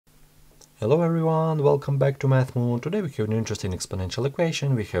Hello everyone, welcome back to Math Moon. Today we have an interesting exponential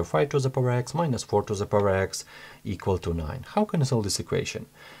equation. We have 5 to the power x minus 4 to the power x equal to 9. How can I solve this equation?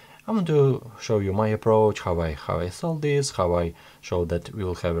 I'm going to show you my approach, how I solve this, how I show that we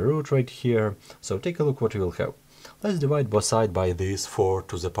will have a root right here. So take a look what we will have. Let's divide both sides by this 4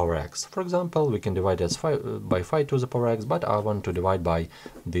 to the power x. For example, we can divide as by 5 to the power x, but I want to divide by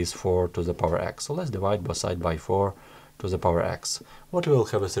this 4 to the power x. So let's divide both sides by 4 to the power x. What we will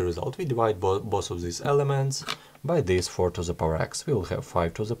have as a result? We divide both of these elements by this 4 to the power x. We will have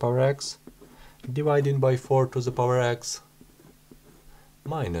 5 to the power x dividing by 4 to the power x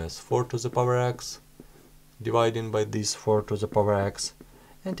minus 4 to the power x dividing by this 4 to the power x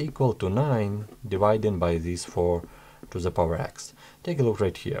and equal to 9 dividing by this 4 to the power x. Take a look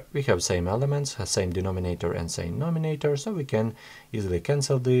right here. We have same elements, same denominator and same numerator, so we can easily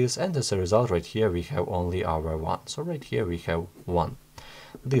cancel this, and as a result right here we have only our 1. So right here we have 1.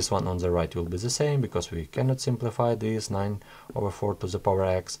 This one on the right will be the same because we cannot simplify this 9 over 4 to the power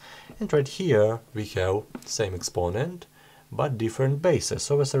x, and right here we have same exponent but different bases.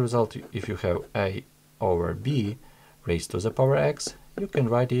 So as a result, if you have a over b raised to the power x, you can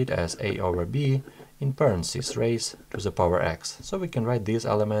write it as a over b in parentheses raised to the power x. So we can write this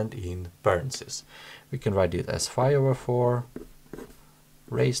element in parentheses. We can write it as 5 over 4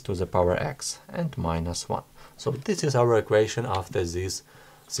 raised to the power x and minus 1. So this is our equation after this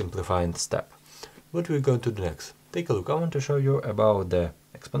simplifying step. What we're going to do next? Take a look. I want to show you about the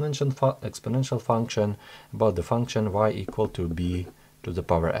exponential function, about the function y equal to b to the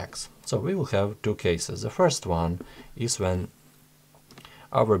power x. So we will have two cases. The first one is when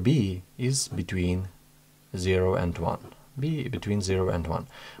our b is between 0 and 1. b between 0 and 1.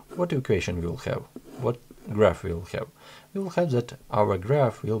 What equation we will have? What graph we will have? We will have that our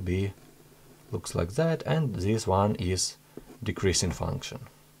graph will be looks like that, and this one is decreasing function.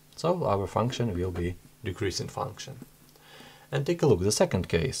 So our function will be decreasing function. And take a look, the second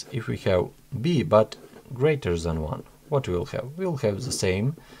case, if we have b but greater than 1, what we will have? We will have the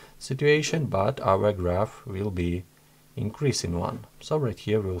same situation, but our graph will be increasing one. So right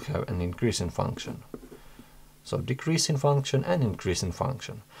here we will have an increasing function. So decreasing function and increasing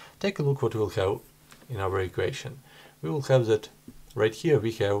function. Take a look what we will have in our equation. We will have that right here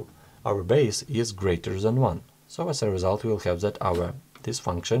we have our base is greater than 1. So as a result we will have that this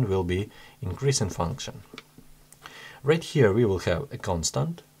function will be increasing function. Right here we will have a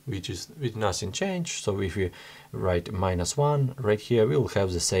constant which is with nothing changed. So if we write minus 1, right here we will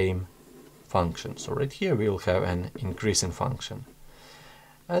have the same function. So right here we will have an increasing function.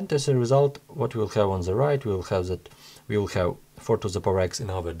 And as a result, what we will have on the right, we will have that we will have 4 to the power x in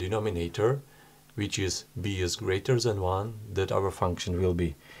our denominator, which is b is greater than 1, that our function will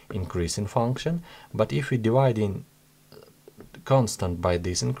be increasing function. But if we divide in constant by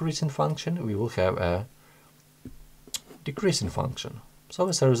this increasing function, we will have a decreasing function. So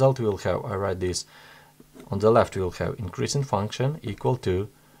as a result we will have, I write this on the left, we will have increasing function equal to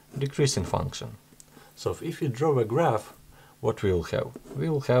decreasing function. So if you draw a graph, what we will have? We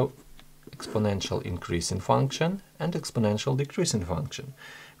will have exponential increasing function and exponential decreasing function.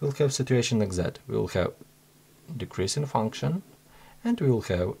 We will have situation like that. We will have decreasing function and we will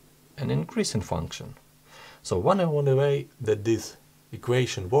have an increasing function. So one and only way that this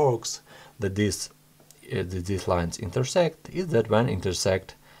equation works, that these lines intersect, is that when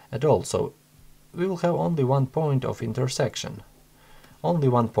intersect at all. So we will have only one point of intersection. Only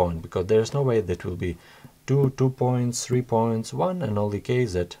one point, because there is no way that will be 2 points, 3 points, one and only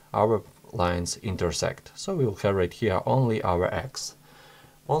case that our lines intersect. So we will have right here only our x.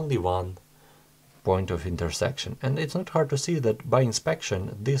 Only one point of intersection. And it's not hard to see that by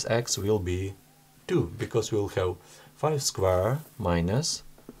inspection this x will be 2, because we will have 5 square minus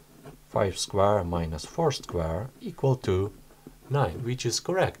 5 square minus 4 square equal to 9, which is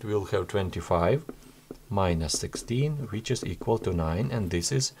correct. We will have 25 minus 16, which is equal to 9, and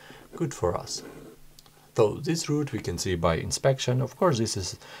this is good for us. So this root we can see by inspection. Of course this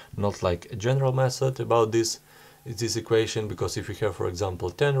is not like a general method about this equation, because if we have, for example,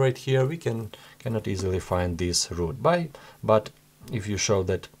 10 right here, we cannot easily find this root but if you show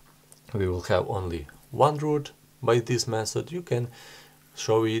that we will have only one root by this method, you can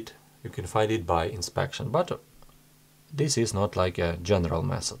show it, you can find it by inspection, but this is not like a general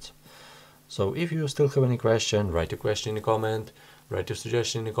method. So if you still have any question, write a question in a comment, write a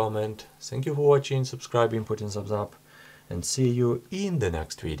suggestion in a comment. Thank you for watching, subscribing, putting thumbs up, and see you in the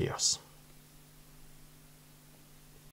next videos.